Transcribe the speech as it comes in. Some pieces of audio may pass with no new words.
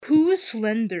is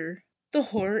Slender, the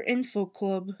Horror Info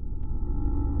Club.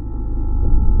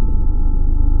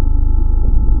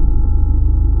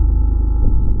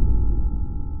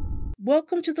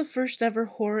 Welcome to the first ever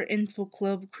Horror Info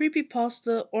Club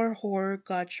creepypasta or horror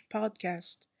gacha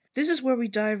podcast. This is where we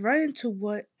dive right into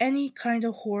what any kind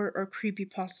of horror or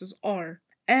creepypastas are,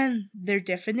 and their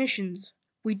definitions.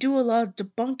 We do a lot of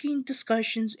debunking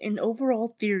discussions and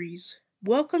overall theories.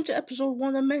 Welcome to episode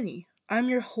 1 of many. I'm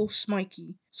your host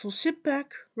Mikey, so sit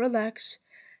back, relax,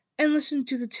 and listen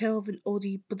to the tale of an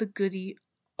oldie but a goodie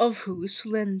of Who is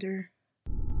Slender.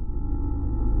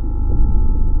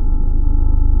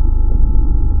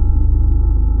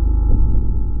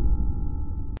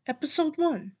 Episode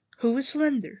 1. Who is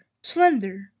Slender?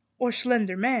 Slender, or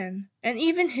Slender Man, and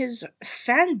even his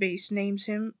fan base names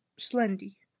him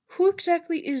Slendy. Who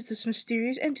exactly is this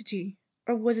mysterious entity?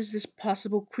 Or what is this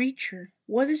possible creature?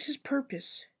 What is his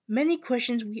purpose? Many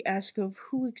questions we ask of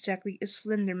who exactly is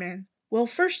Slender Man. Well,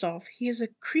 first off, he is a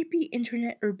creepy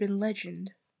internet urban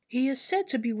legend. He is said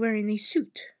to be wearing a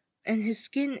suit, and his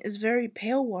skin is very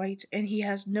pale white and he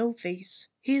has no face.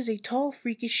 He is a tall,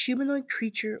 freakish humanoid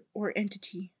creature or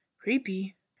entity.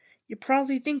 Creepy? You're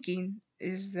probably thinking,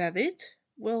 is that it?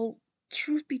 Well,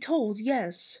 truth be told,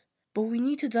 yes. But we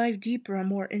need to dive deeper on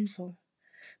more info.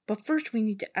 But first we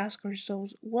need to ask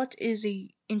ourselves, what is a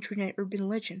internet urban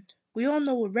legend? We all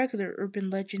know what regular urban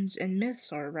legends and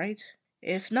myths are, right?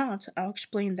 If not, I'll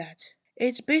explain that.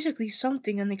 It's basically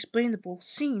something unexplainable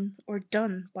seen or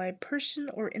done by a person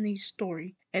or in a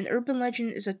story. An urban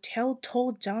legend is a tale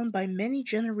told down by many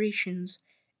generations,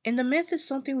 and the myth is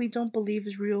something we don't believe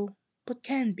is real, but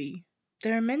can be.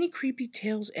 There are many creepy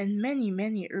tales and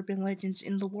many urban legends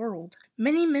in the world.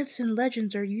 Many myths and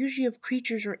legends are usually of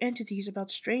creatures or entities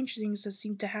about strange things that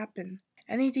seem to happen.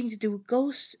 Anything to do with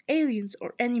ghosts, aliens,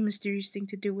 or any mysterious thing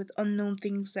to do with unknown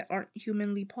things that aren't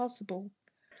humanly possible.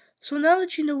 So now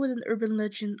that you know what an urban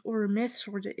legend or a myth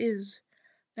sorta is,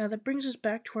 now that brings us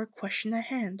back to our question at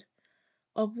hand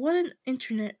of what an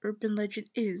internet urban legend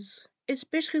is. It's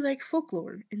basically like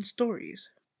folklore and stories,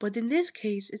 but in this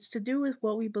case it's to do with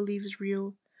what we believe is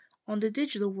real on the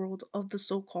digital world of the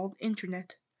so-called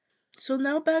internet. So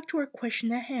now back to our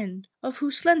question at hand of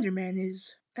who Slenderman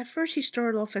is. At first he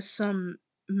started off as some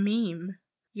meme.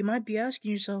 You might be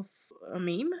asking yourself, a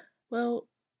meme? Well,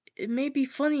 it may be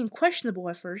funny and questionable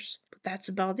at first, but that's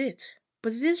about it.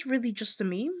 But it is really just a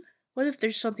meme? What if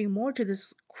there's something more to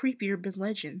this creepy urban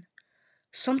legend?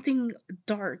 Something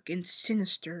dark and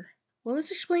sinister. Well,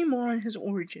 let's explain more on his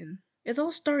origin. It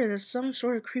all started as some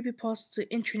sort of creepypasta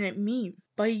internet meme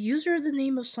by a user of the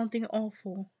name of something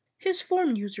awful. His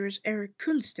forum user is Eric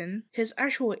Kunston, his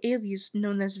actual alias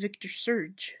known as Victor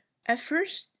Surge. At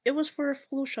first, it was for a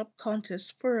Photoshop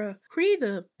contest for a create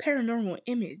a paranormal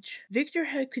image. Victor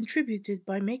had contributed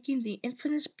by making the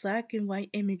infamous black and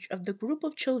white image of the group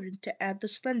of children to add the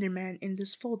Slender Man in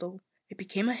this photo. It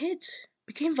became a hit,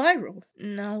 became viral.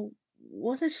 Now,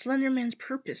 what is Slenderman's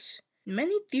purpose?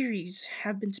 Many theories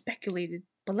have been speculated,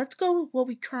 but let's go with what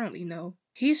we currently know.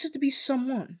 He is said to be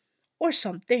someone, or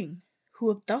something,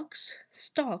 who abducts,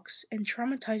 stalks, and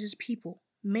traumatizes people,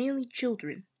 mainly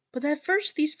children. But at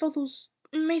first these photos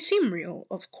may seem real,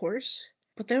 of course,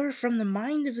 but they were from the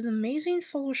mind of an amazing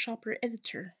Photoshopper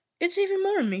editor. It's even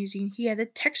more amazing he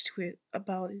added text to it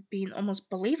about it being almost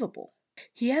believable.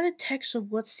 He added text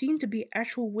of what seemed to be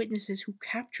actual witnesses who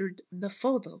captured the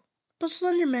photo. But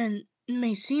Slenderman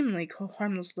may seem like a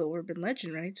harmless little urban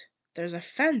legend, right? There's a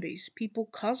fan base, people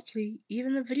cosplay,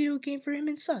 even a video game for him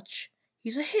and such.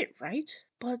 He's a hit, right?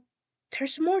 But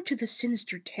there's more to this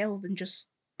sinister tale than just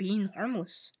being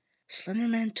harmless.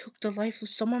 Slenderman took the life of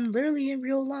someone literally in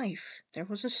real life. There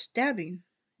was a stabbing,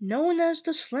 known as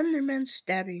the Slenderman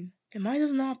stabbing. It might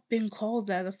have not been called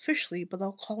that officially, but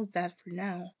I'll call it that for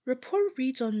now. Report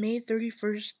reads on May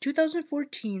 31st,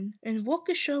 2014, in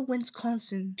Waukesha,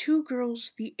 Wisconsin, two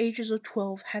girls the ages of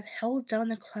 12 had held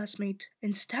down a classmate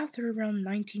and stabbed her around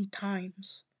 19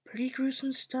 times. Pretty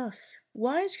gruesome stuff.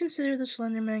 Why it's considered a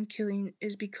Slenderman killing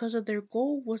is because of their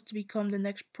goal was to become the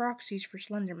next proxies for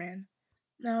Slenderman.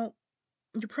 Now,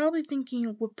 you're probably thinking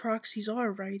what proxies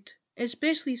are, right? It's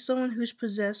basically someone who's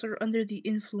possessed or under the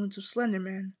influence of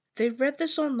Slenderman. They read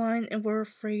this online and were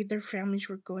afraid their families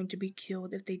were going to be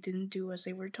killed if they didn't do as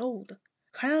they were told.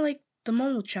 Kinda like the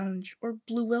Momo Challenge or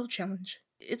Blue Whale Challenge.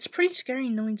 It's pretty scary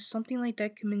knowing something like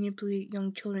that can manipulate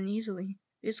young children easily.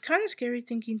 It's kinda scary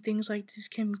thinking things like this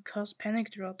can cause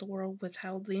panic throughout the world with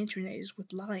how the internet is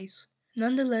with lies.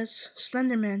 Nonetheless,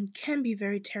 Slenderman can be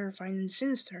very terrifying and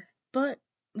sinister. But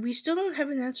we still don't have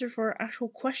an answer for our actual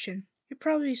question. You're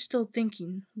probably still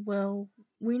thinking, well,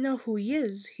 we know who he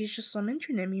is, he's just some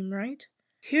internet meme, right?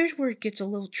 Here's where it gets a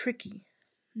little tricky.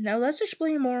 Now let's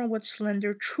explain more on what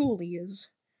Slender truly is.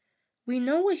 We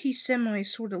know what he semi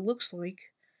sorta looks like,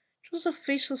 just a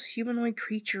faceless humanoid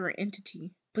creature or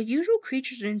entity. But usual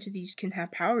creatures or entities can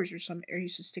have powers or some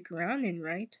areas to stick around in,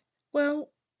 right?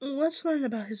 Well, let's learn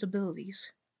about his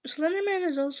abilities. Slenderman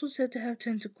is also said to have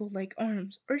tentacle-like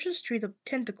arms, or just straight-up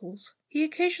tentacles. He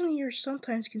occasionally or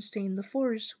sometimes can stay in the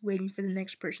forest, waiting for the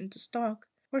next person to stalk,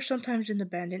 or sometimes in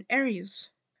abandoned areas.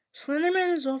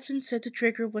 Slenderman is often said to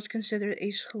trigger what's considered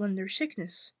a slender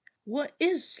sickness. What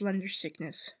is slender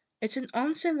sickness? It's an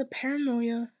onset of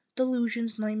paranoia,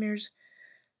 delusions, nightmares,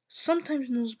 sometimes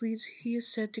nosebleeds he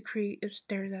is said to create if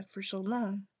stared at for so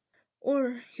long.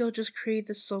 Or he'll just create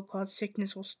the so-called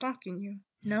sickness while stalking you.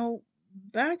 Now,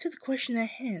 back to the question at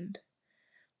hand.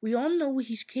 We all know what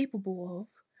he's capable of.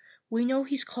 We know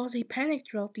he's caused a panic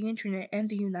throughout the internet and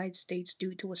the United States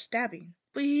due to a stabbing.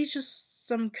 But he's just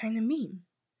some kind of meme.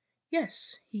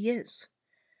 Yes, he is.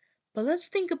 But let's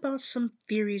think about some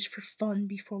theories for fun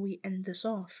before we end this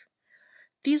off.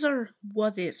 These are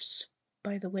what ifs,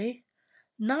 by the way,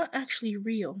 not actually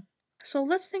real. So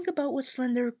let's think about what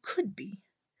Slender could be.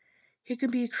 He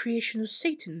could be a creation of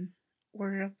Satan,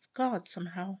 or of God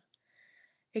somehow.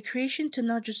 A creation to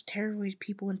not just terrorize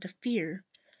people into fear,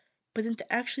 but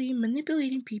into actually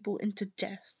manipulating people into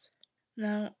death.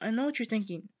 Now, I know what you're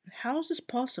thinking. How is this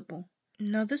possible?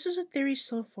 Now, this is a theory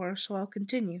so far, so I'll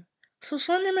continue. So,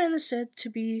 Slenderman is said to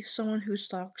be someone who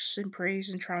stalks and preys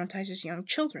and traumatizes young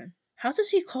children. How does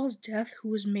he cause death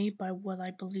who is made by what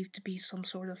I believe to be some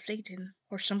sort of Satan,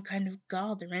 or some kind of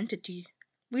god or entity?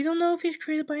 We don't know if he's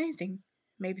created by anything.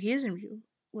 Maybe he isn't real.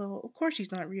 Well, of course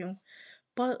he's not real.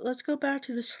 But let's go back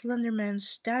to the Slender Man's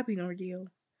stabbing ordeal.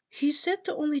 He's said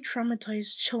to only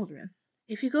traumatize children.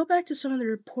 If you go back to some of the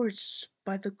reports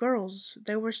by the girls,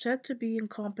 they were said to be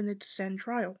incompetent to stand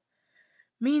trial,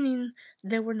 meaning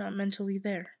they were not mentally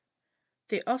there.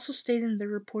 They also stated in their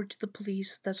report to the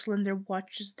police that Slender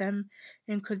watches them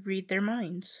and could read their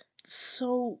minds.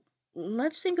 So,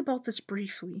 let's think about this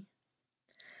briefly.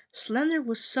 Slender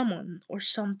was someone or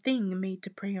something made to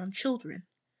prey on children.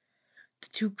 The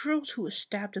two girls who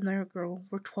stabbed another girl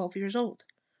were 12 years old,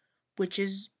 which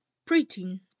is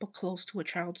preteen but close to a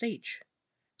child's age.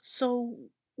 So,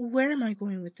 where am I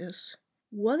going with this?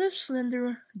 What if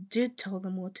Slender did tell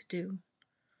them what to do?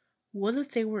 What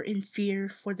if they were in fear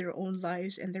for their own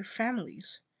lives and their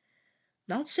families?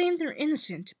 Not saying they're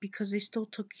innocent because they still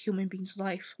took a human being's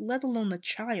life, let alone a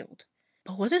child.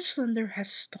 But what if Slender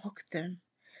has stalked them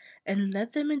and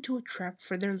led them into a trap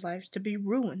for their lives to be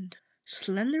ruined?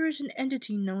 Slender is an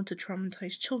entity known to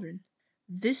traumatize children.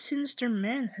 This sinister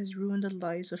man has ruined the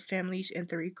lives of families and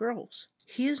 3 girls.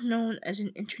 He is known as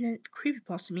an internet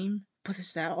creepypasta meme, but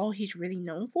is that all he's really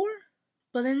known for?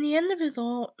 But in the end of it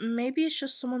all, maybe it's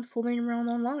just someone fooling around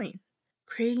online,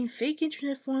 creating fake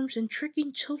internet forums and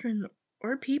tricking children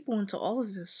or people into all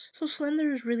of this. So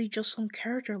Slender is really just some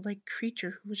character-like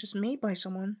creature who was just made by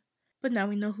someone. But now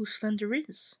we know who Slender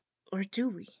is. Or do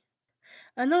we?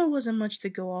 I know it wasn't much to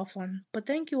go off on, but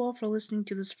thank you all for listening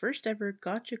to this first ever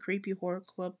Gacha Creepy Horror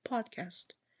Club podcast.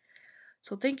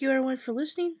 So thank you everyone for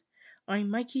listening. I'm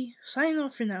Mikey, signing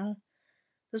off for now.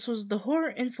 This was the Horror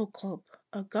Info Club,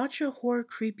 a Gacha horror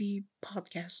creepy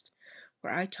podcast,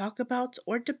 where I talk about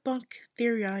or debunk,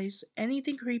 theorize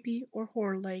anything creepy or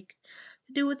horror-like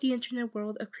to do with the internet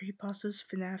world of creepypastas,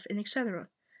 FNAF, and etc.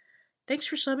 Thanks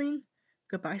for subbing.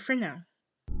 Goodbye for now.